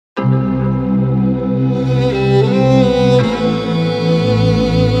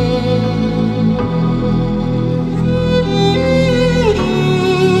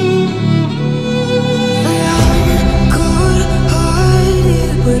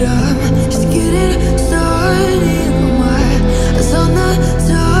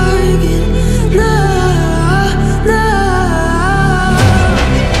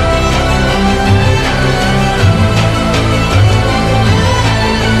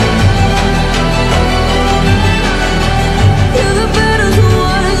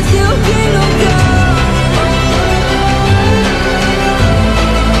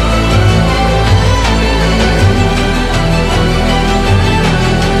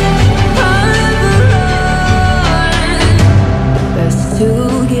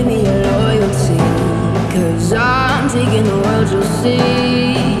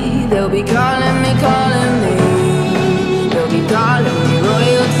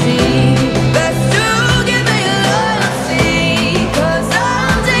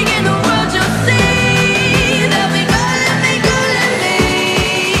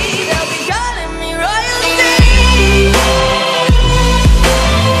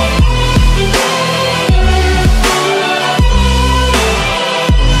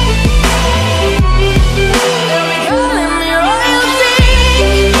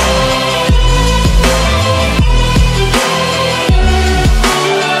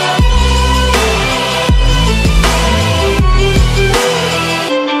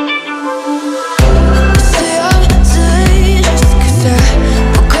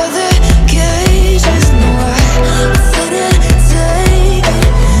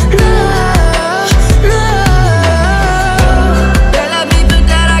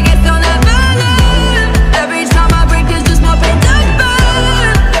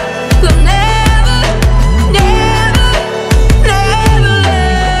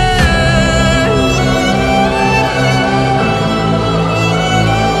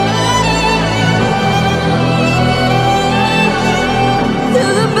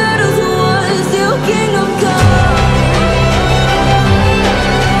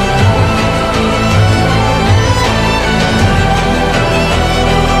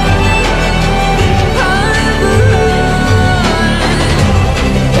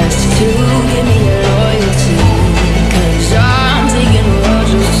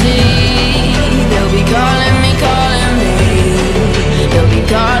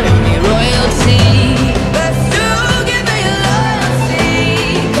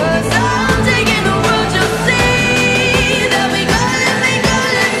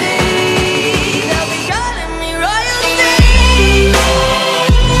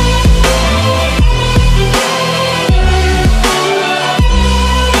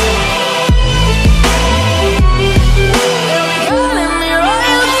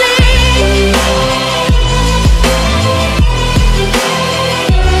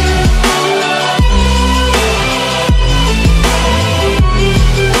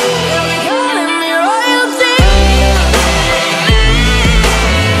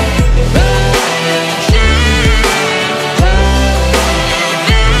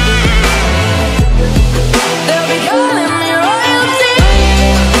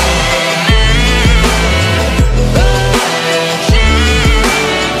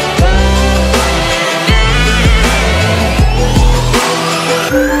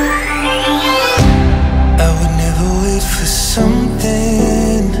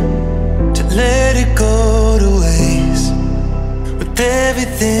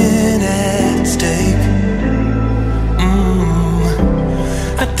everything at stake.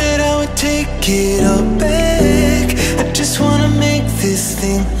 I thought I would take it all back. I just wanna make this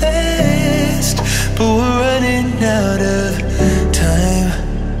thing last, but we're running out of time.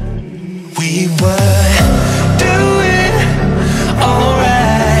 We were doing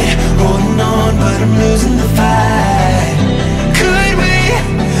alright, holding on, but I'm losing the fight. Could we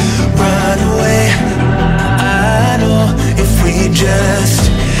run away? I know if we just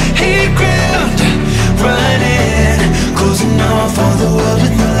hit ground, running, closing off all the world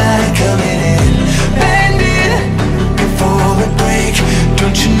with no light coming in, bending before we break.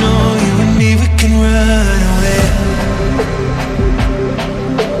 Don't you know you and me, we can run away.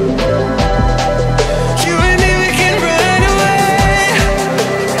 You and me, we can run away.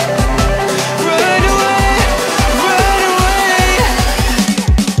 Run away, run away.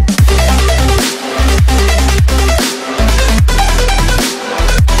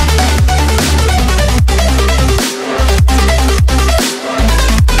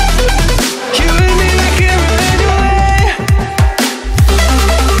 You and me, we can run away.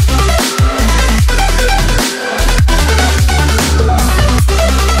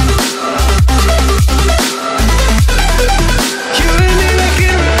 You and me, we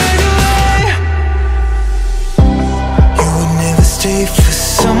can run away. You would never stay for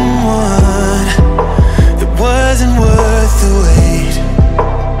someone that wasn't worth the wait.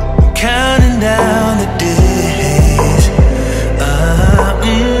 I'm counting down the days. I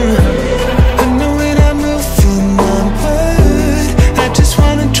know when I'm moving onward, I just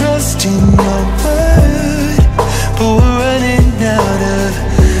wanna trust in your word, but we're running out of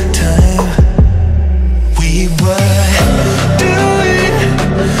time. We were doing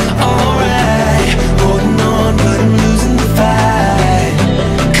alright, holding on, but I'm losing the fight.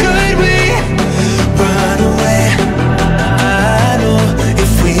 Could we run away? I know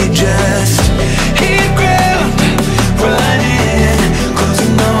if we just hit ground, running,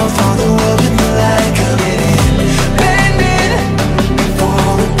 closing off all the world with the light coming in, bending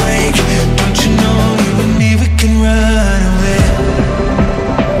before we break. Don't you know you and me, we can run away.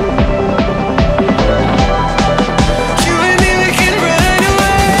 You and me, we can run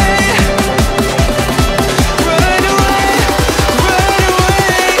away. Run away, run away.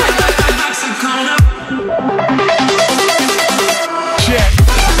 Check.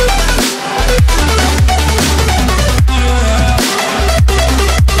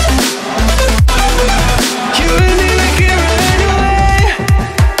 You and me, we can run away.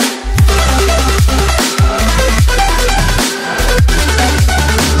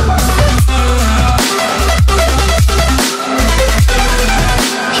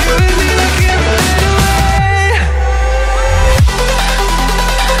 You and me, we can run away.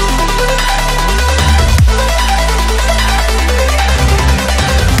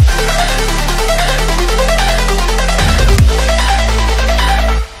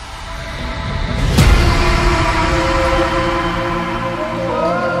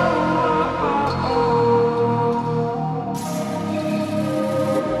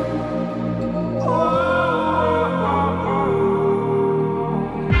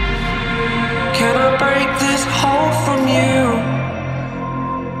 Can I break this hold from you?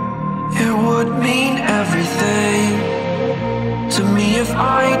 It would mean everything to me if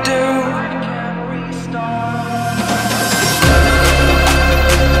I do.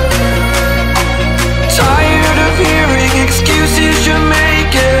 Tired of hearing excuses you're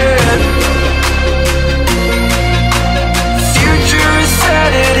making. Future is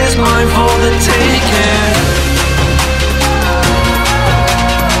set, it is mine for the taking.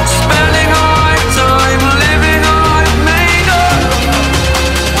 Spending all my time living I've made up.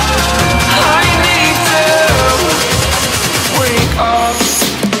 I need to wake up.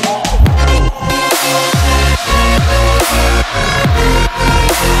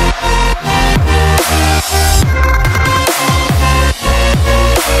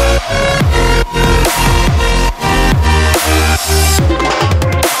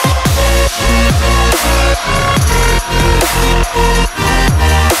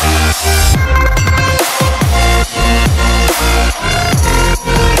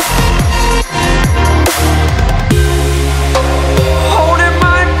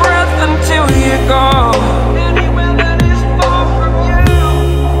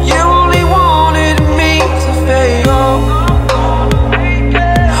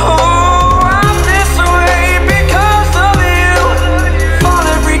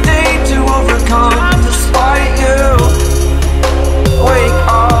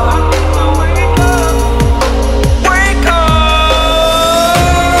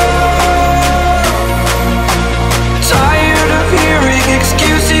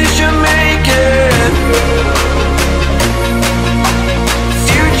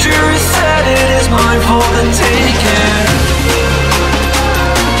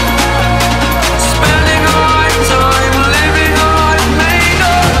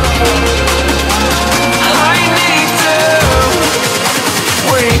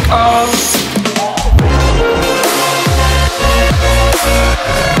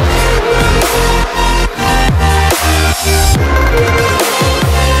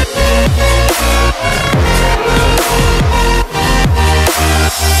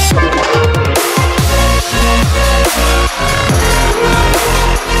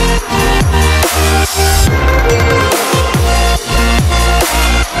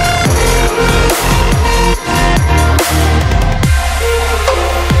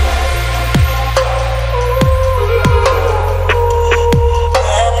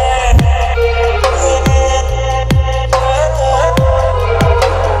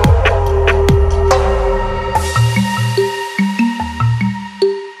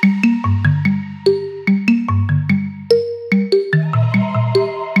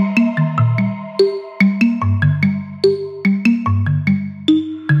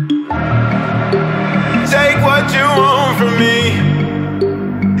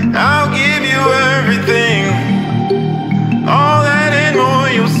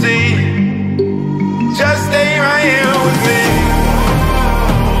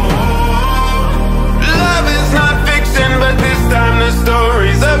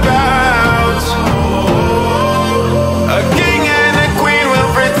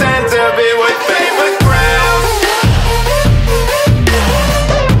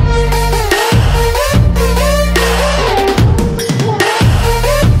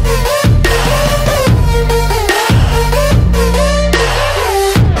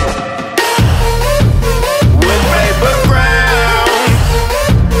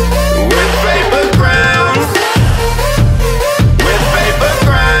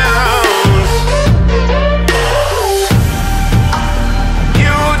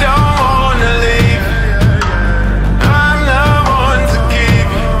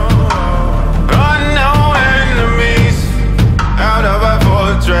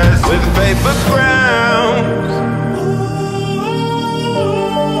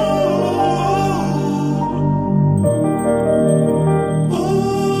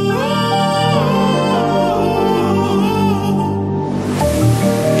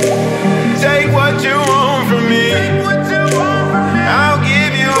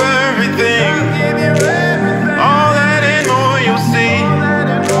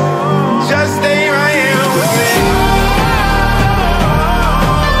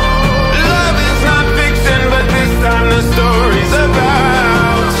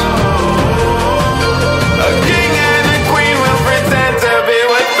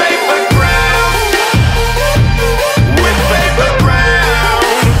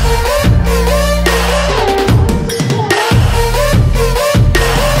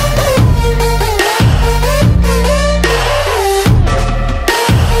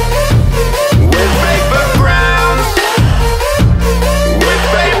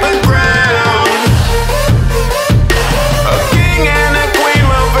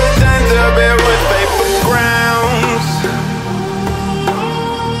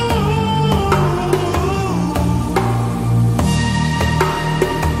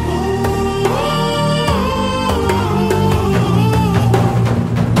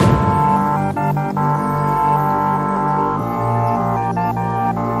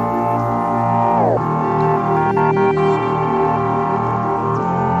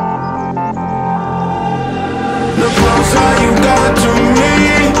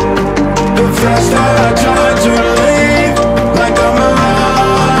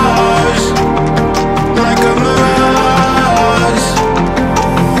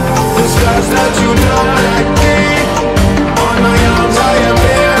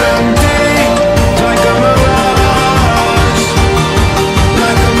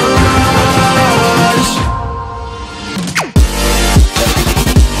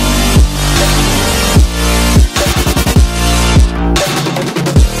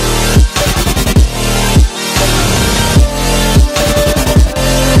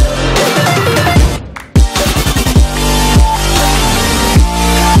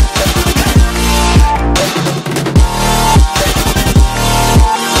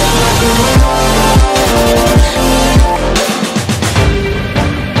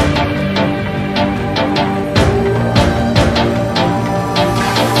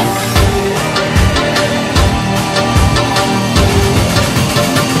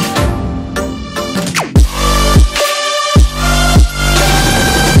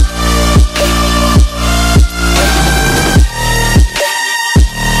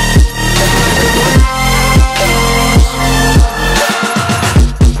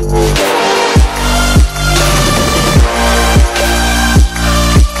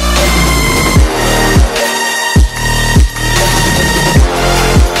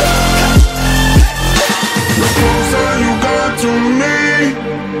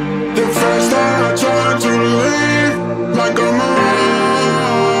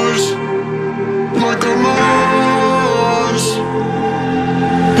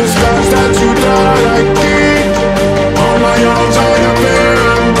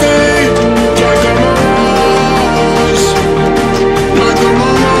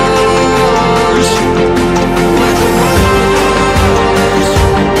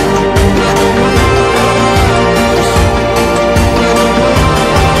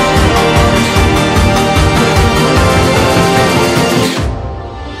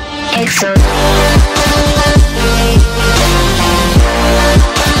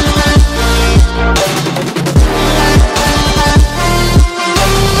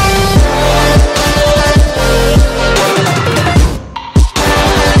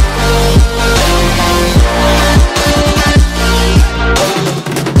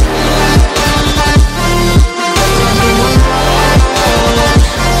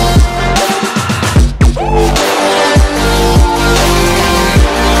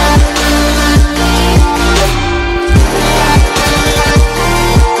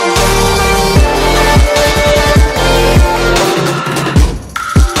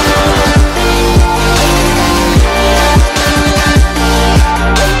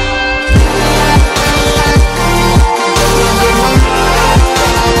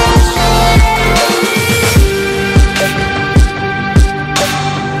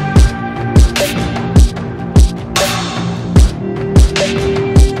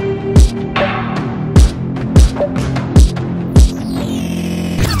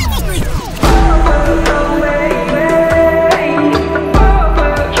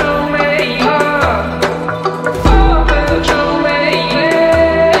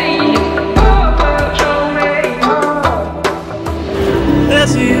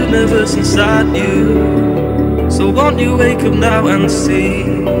 inside you. So won't you wake up now and see?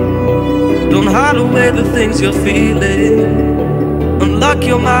 Don't hide away the things you're feeling. Unlock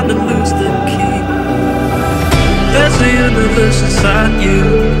your mind and lose the key. There's a universe inside you.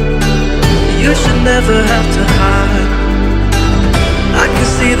 You should never have to hide. I can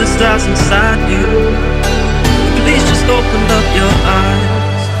see the stars inside you. Please just open up your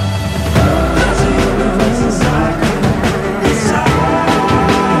eyes. There's a universe inside you.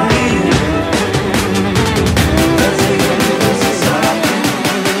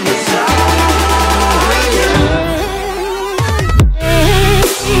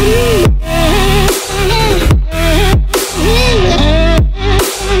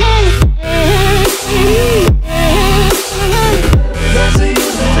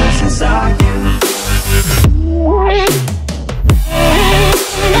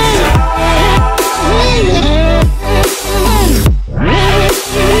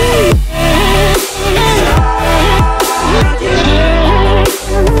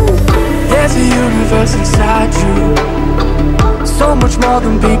 Inside you, so much more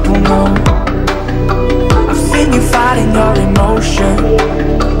than people know. I've seen you fighting your emotion.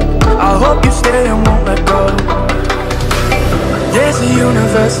 I hope you stay and won't let go. There's a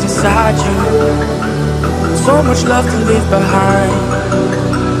universe inside you, so much love to leave behind.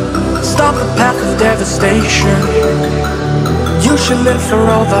 Stop the path of devastation. You should live for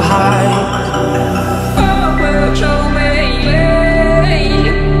all the highs.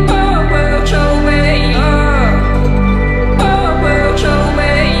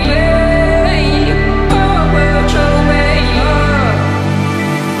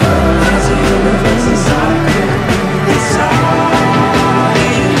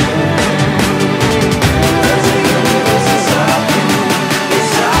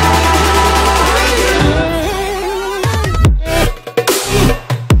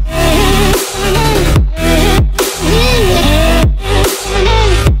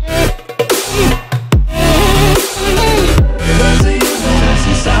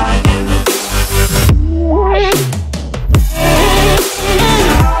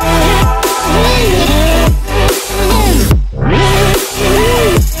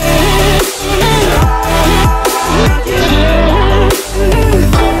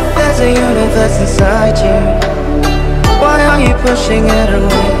 Inside you, why are you pushing it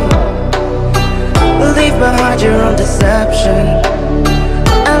away? Leave behind your own deception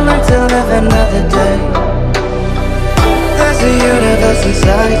and learn to live another day. There's a universe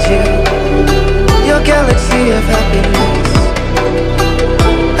inside you, your galaxy of happiness.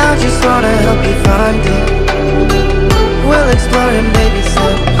 I just wanna help you find it. We'll explore in baby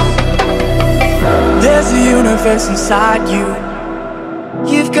steps. There's a universe inside you.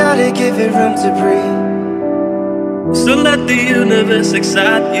 You've gotta give it room to breathe. So let the universe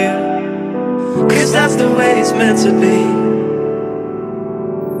excite you, 'cause that's the way it's meant to be.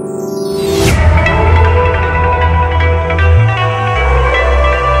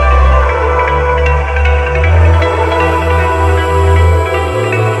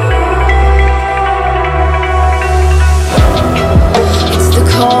 It's the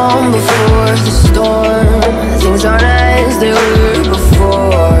calm before the storm. Things aren't as they were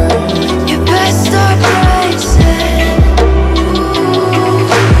before. You best start bracing.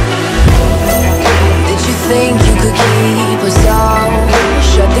 Did you think you could keep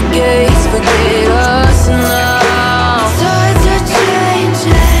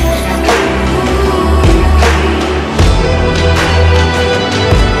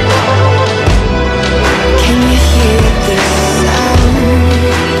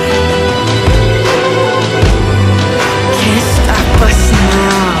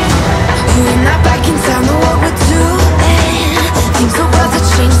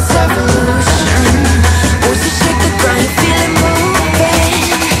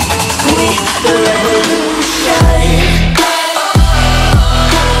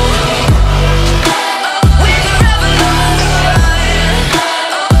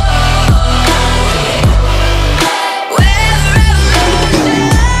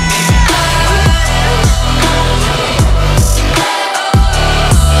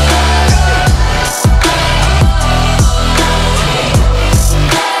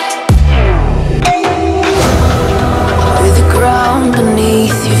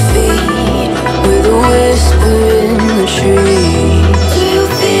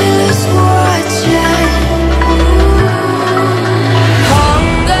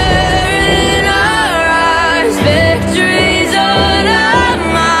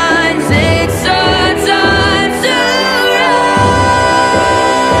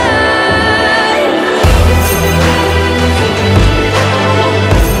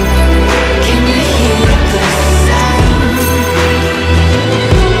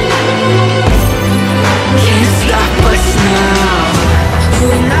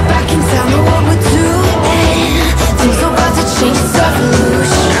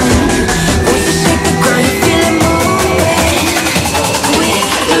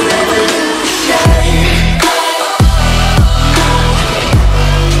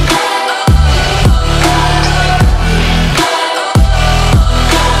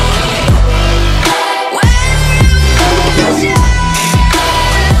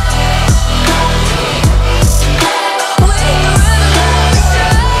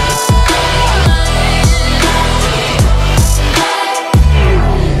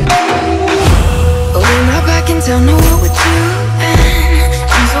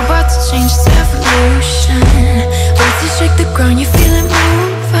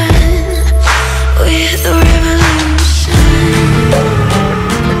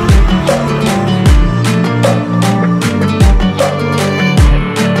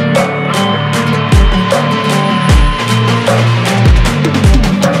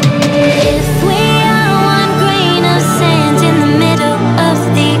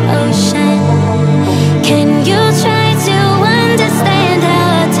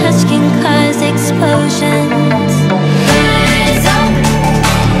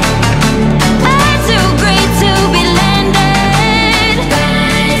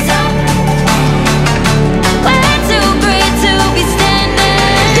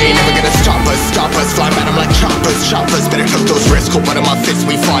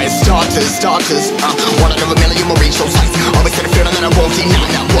fire starters. One out of a million will reach those heights. Always had a feeling that I won't deny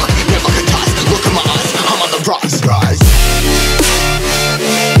that work never could ties. Look in my eyes, I'm on the rise.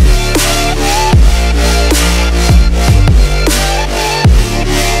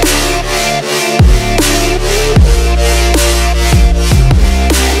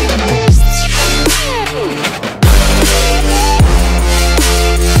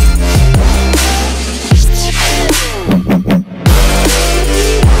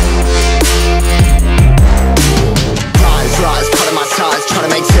 Trying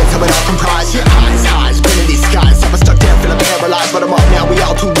to make sense of it all comprised. Yeah, highs, been in these skies. Never stuck down, feeling paralyzed, but I'm up now, we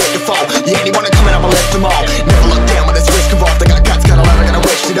all too late to fall. Yeah, anyone coming up, I'll lift them all. Never look down when there's risk involved. I got guts, got a lot, I gotta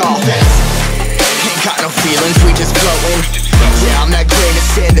wish it all. Ain't got no feelings, we just flowing. Yeah, I'm that grain of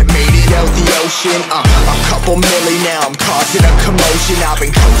sand that made it out the ocean. A couple milli now, I'm causing a commotion. I've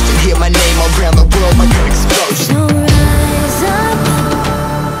been coasting, hear my name around the world like an explosion. So rise up.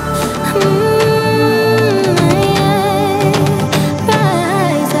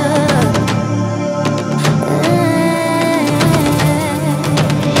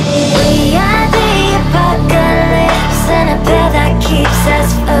 Keeps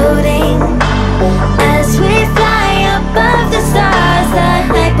us floating as we fly above the stars. The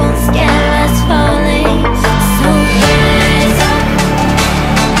hype won't scare us falling. So rise up.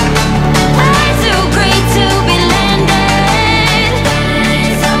 I'm too great to be landed.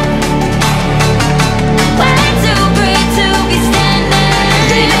 Rise up. Way too great to be standing.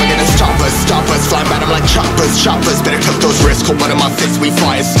 They ain't never gonna stop us. Fly by them like choppers. Better cook those risks. Hold one of my fists. We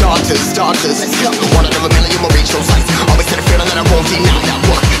fire starters. Let's go. One out of a million will reach those heights. Always had a feeling that I won't deny that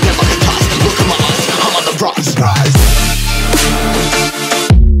work never could ties. Look in my eyes, I'm on the rise.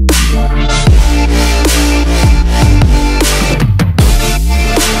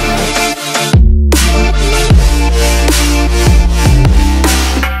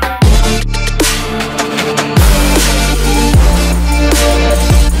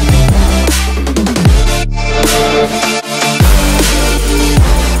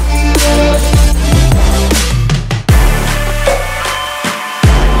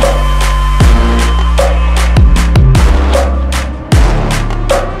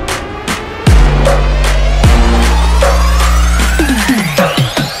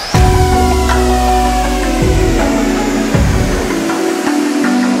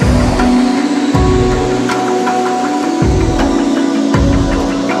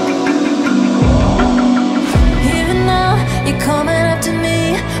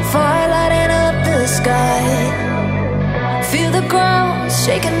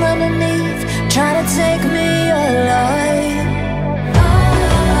 Shaking underneath, trying to take me alive.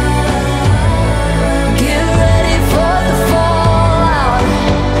 Get ready for the fallout.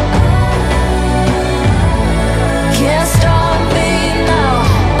 Can't stop me now.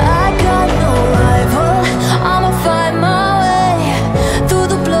 I got no rival. I'ma find my way through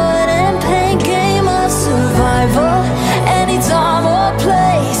the blood and pain game of survival. Any time or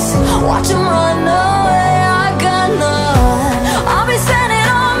place, watch 'em run away. I got none. I'll be standing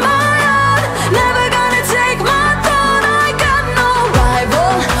on my own, never gonna take my throne.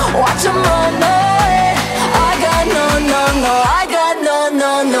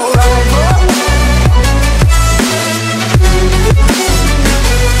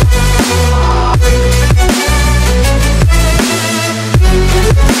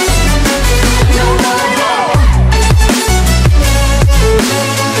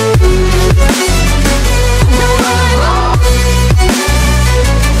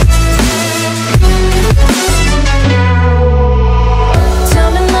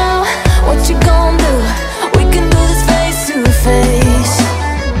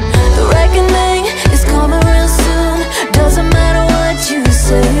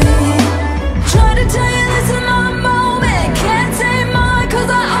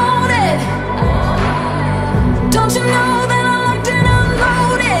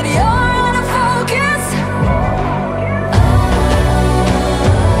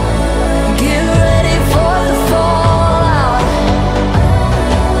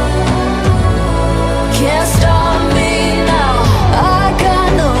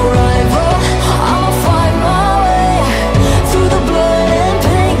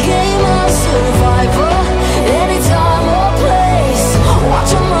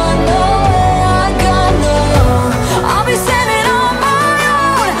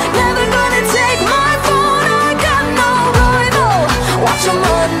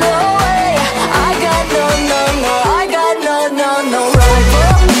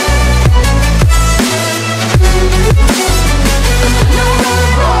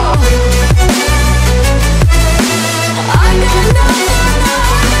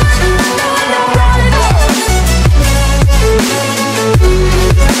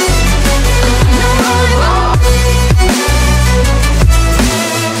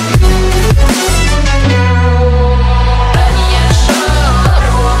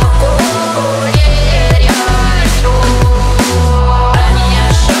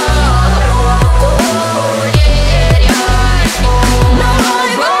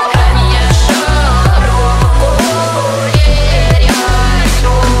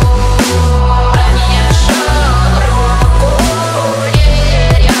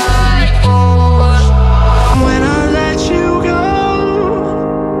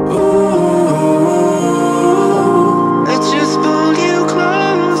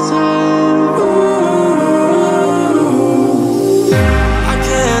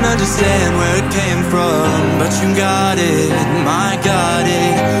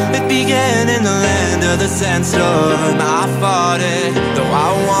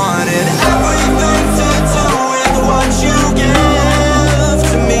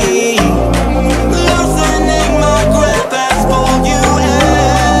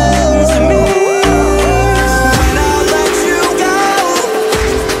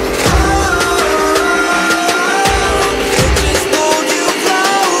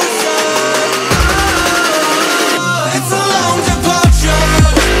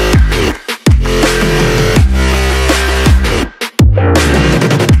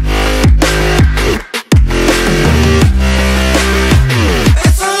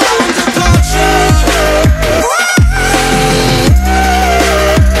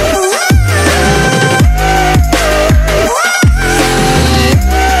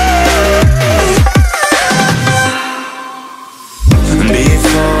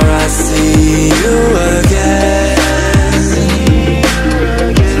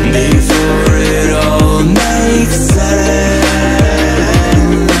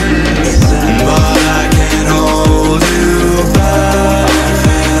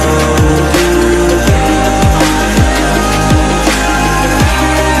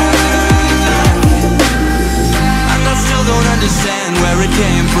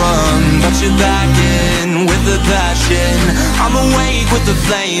 from, but you're back in with the passion. I'm awake with the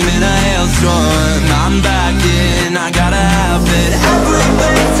flame in a hailstorm. I'm back in, I gotta have it.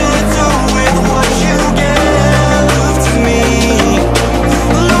 Everything to do with what you give to me.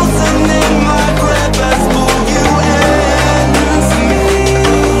 Loosening my grip as pull you into me.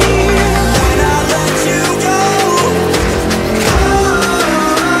 When I let you go,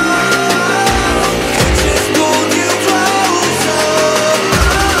 it just pulled you closer.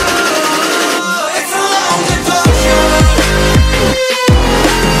 It's a long departure.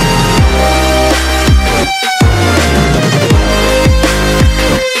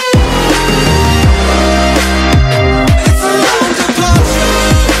 It's a long departure.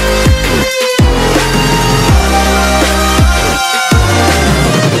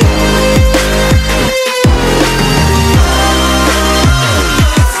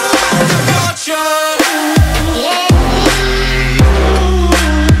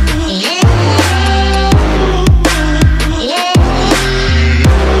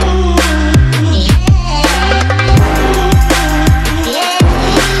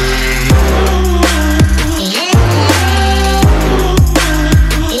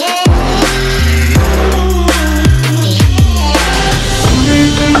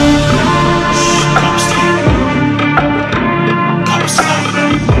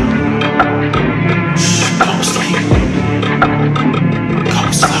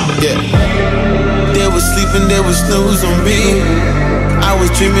 They was sleeping, they was snooze on me. I was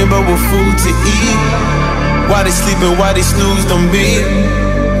dreaming about what food to eat. Why they sleeping, why they snoozed on me?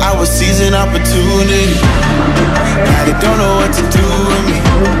 I was seizing opportunity. Now they don't know what to do with me.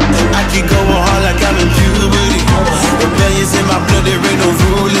 I keep going hard like I'm in puberty. Rebellions in my blood, there ain't no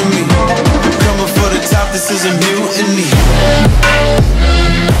ruling me. Coming for the top, this is a mutiny.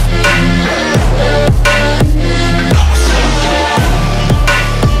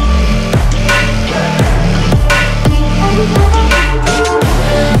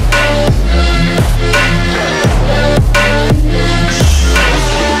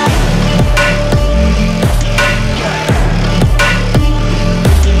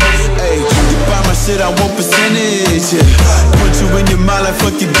 I want percentage, yeah. Put you in your mind like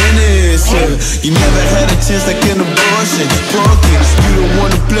fuck your business, yeah. You never had a chance like an abortion. Broken, you don't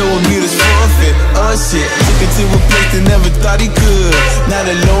wanna play with me, that's forfeit. Oh shit, took it to a place that never thought he could. Now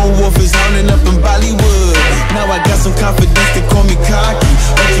the lone wolf is hounding up in Bollywood. Now I got some confidence, they call me cocky.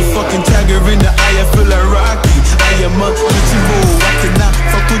 But you fucking tiger in the eye, I feel like Rocky. I am untouchable, I cannot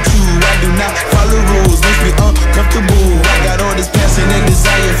fuck with you. I do not follow rules, makes me uncomfortable. I got all this passion and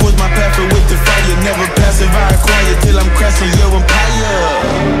desire, force my path with the fire. Never passive, I acquire till I'm crashing your empire.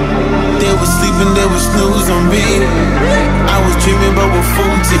 They was sleeping, they was snooze on me. I was dreaming about what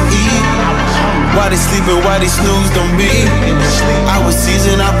food to eat. Why they sleeping, why they snoozed on me? I was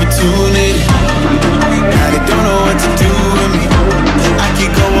seizing opportunity. Now they don't know what to do with me. I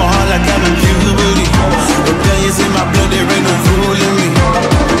keep going hard like I'm in puberty. Rebellions in my blood, there ain't no ruling me.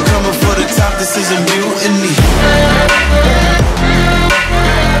 Coming for the top, this is a mutiny.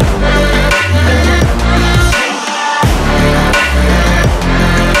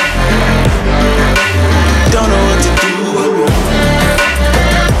 Don't know what to do with me.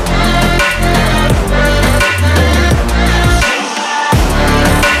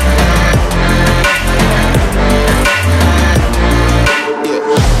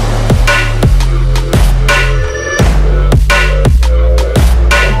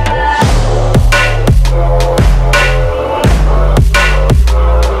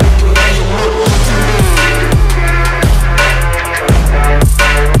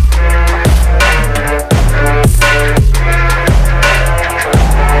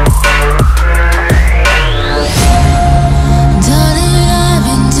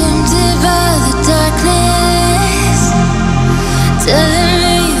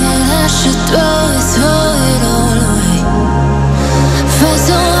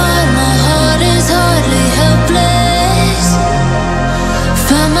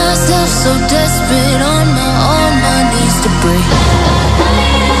 So desperate on my knees to break.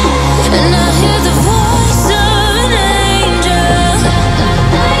 And I hear the voice of an angel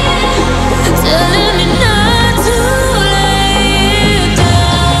telling me not to lay you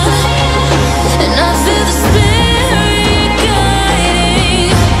down. And I feel the spirit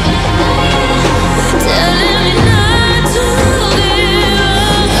guiding, telling me not to give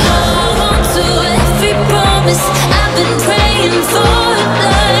up. Hold on to every promise I've been praying for.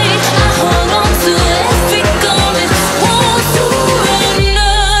 Hold on to every garment, won't surrender,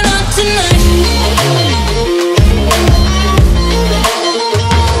 not tonight.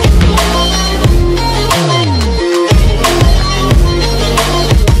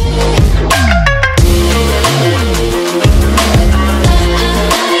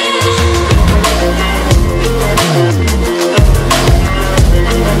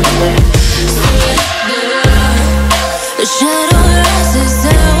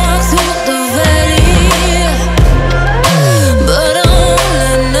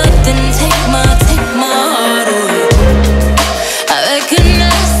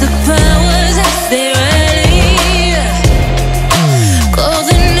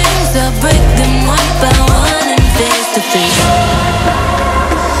 ecstasy.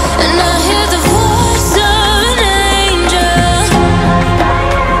 And I hear the voice of an angel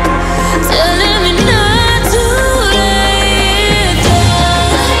telling me not to lay it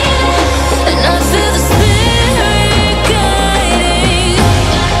down. And I feel the spirit guiding,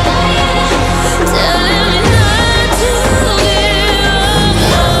 telling me not to give up.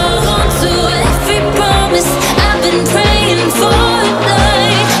 Hold on to every promise I've been praying for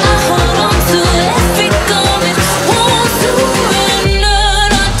tonight. I hold on to every comment, won't surrender,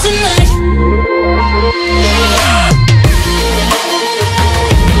 not tonight.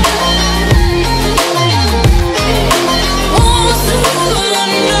 Won't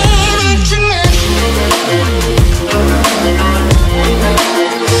surrender, not tonight.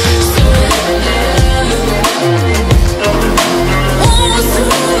 Won't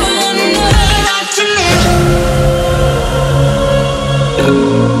surrender, not tonight.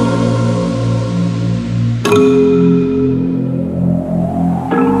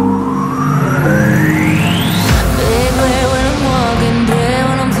 Big way when I'm walking, pray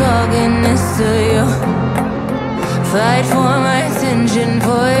when I'm talking this to you. Fight for my attention,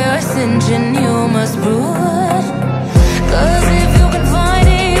 for your ascension, you must prove it. 'Cause if you can find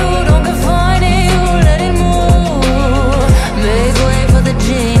it, you don't confine it, you let it move. Make way for the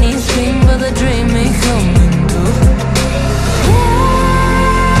genie, scream for the dream, may coming through.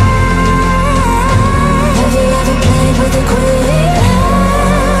 Have you ever played with a queen?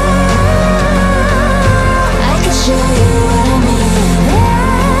 I can show you what I mean.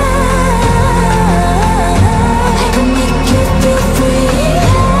 I can make you feel free.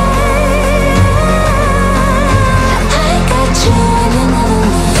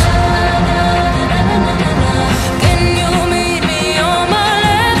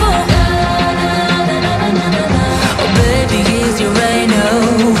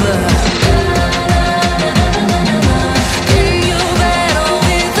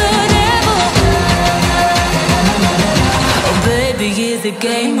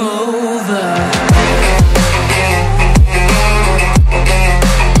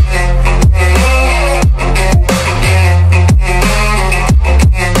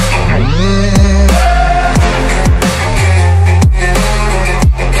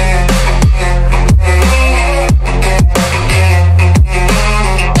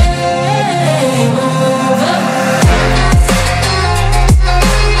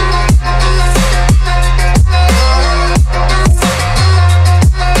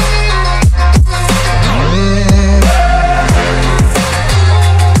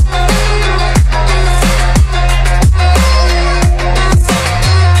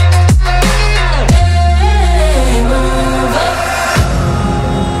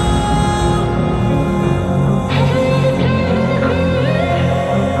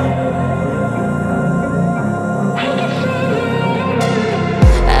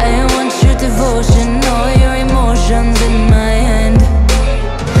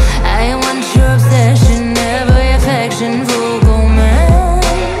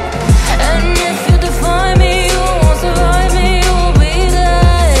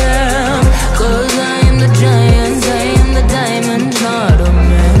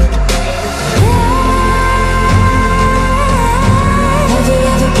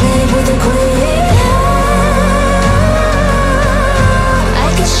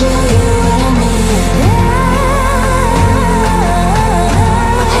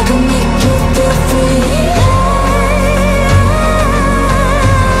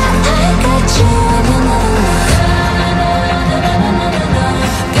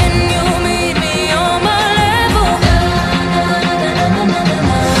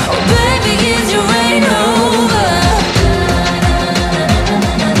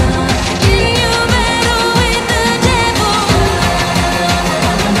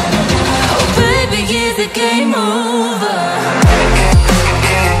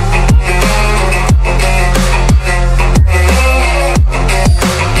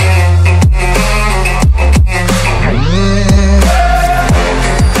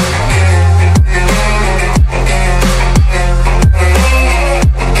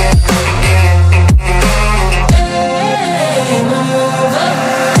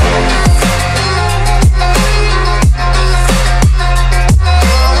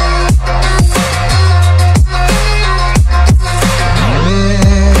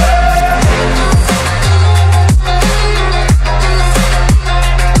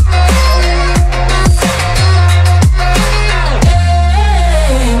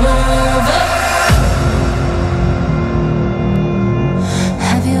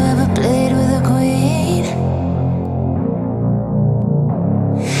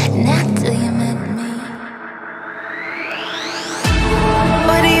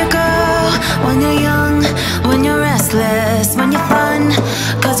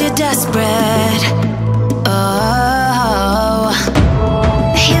 spread. Oh,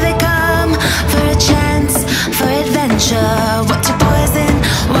 here they come for a chance, for adventure. What's your poison?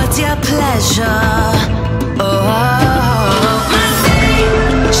 What's your pleasure?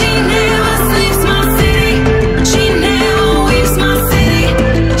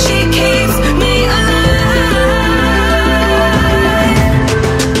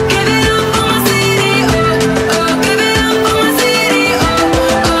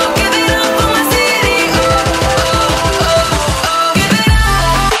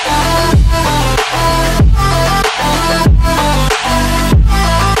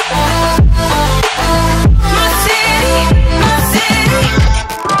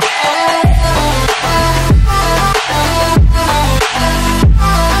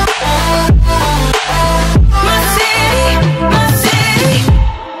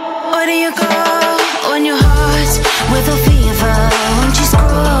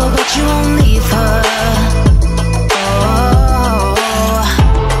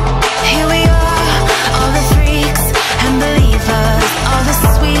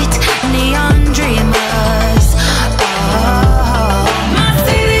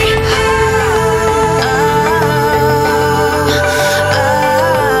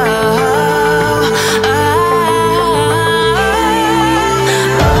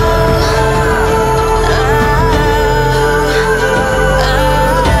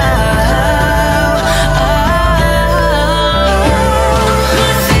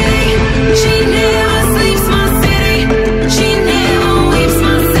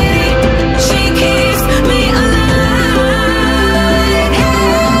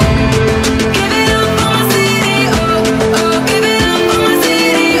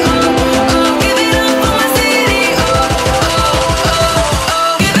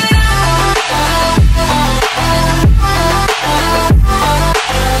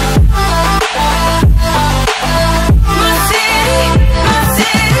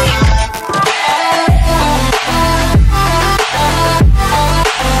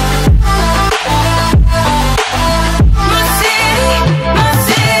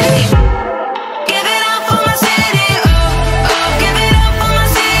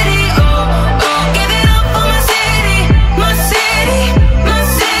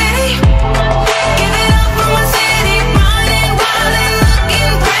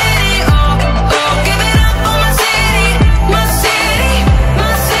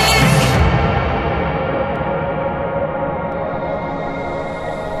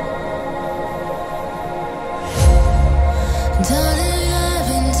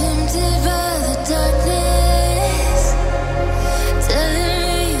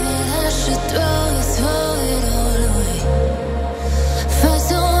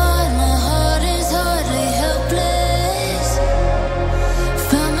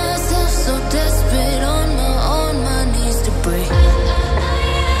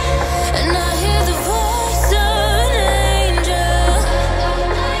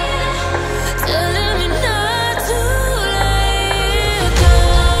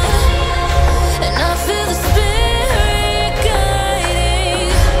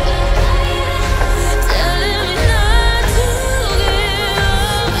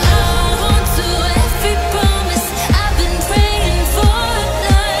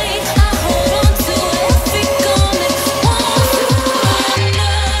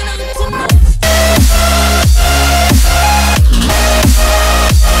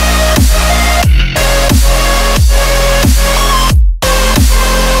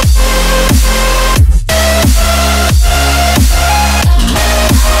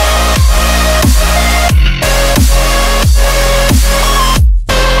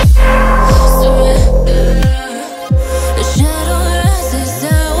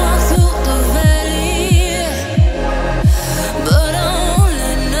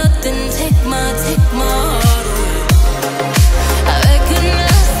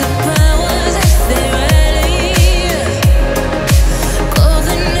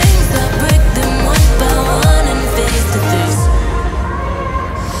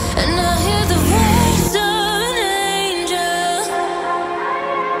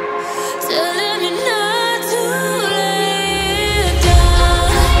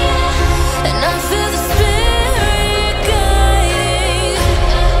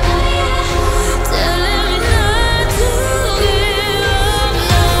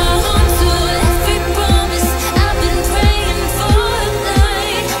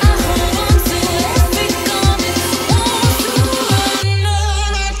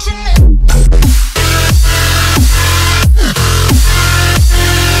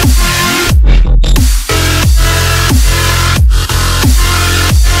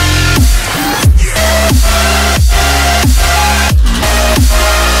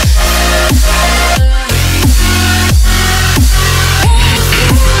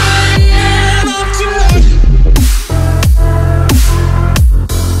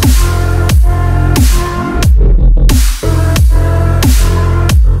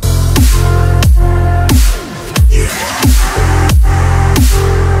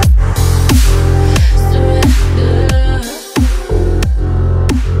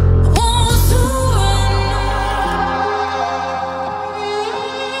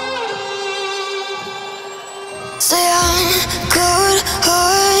 Say I'm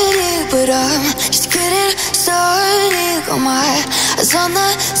good-hearted, but I'm just getting started. Got my eyes on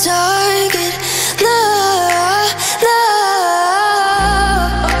the target. No, no.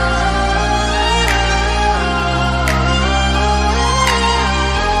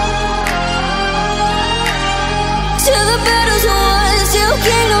 Till the battle's won, till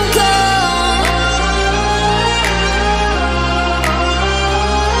kingdom come.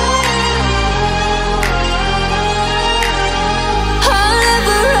 I'll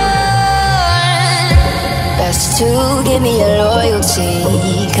never run. Best to give me your loyalty,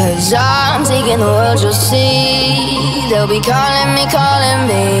 'cause I'm taking the world, you'll see. They'll be calling me,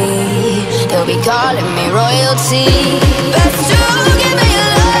 they'll be calling me royalty. Best to give me your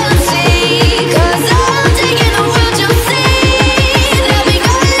loyalty, 'cause I'm taking the world, you'll see. They'll be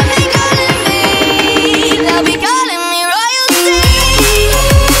calling me, they'll be calling me royalty.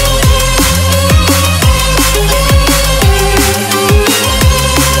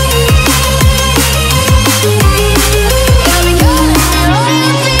 They'll be calling me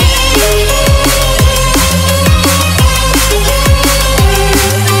royalty.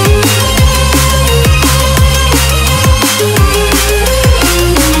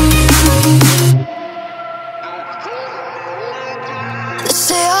 They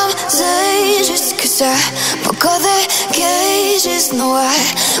say I'm dangerous 'cause I broke all their cages. No, I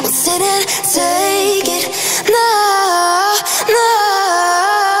won't sit and take it. No, no.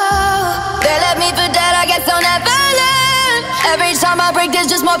 They left me for dead, I guess I'll never learn. Every time I break, there's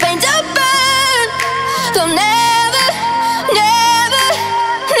just more pain to burn. They'll never, never,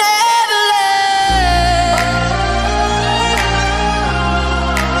 never learn.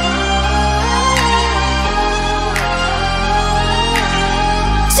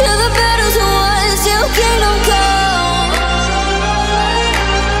 Till the battle's won, till kingdom come.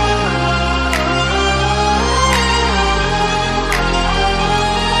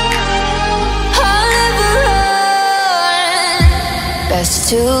 I'll never run. Best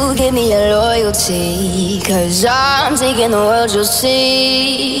to give me your loyalty, 'cause I'm taking the world, you'll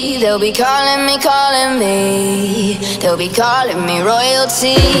see. They'll be calling me, they'll be calling me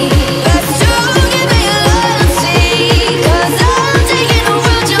royalty. Best to give me your loyalty, 'cause I'm taking the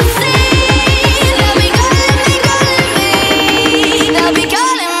world, you'll see. They'll be calling me, they'll be calling me royalty. They'll be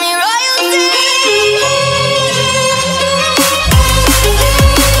calling me royalty.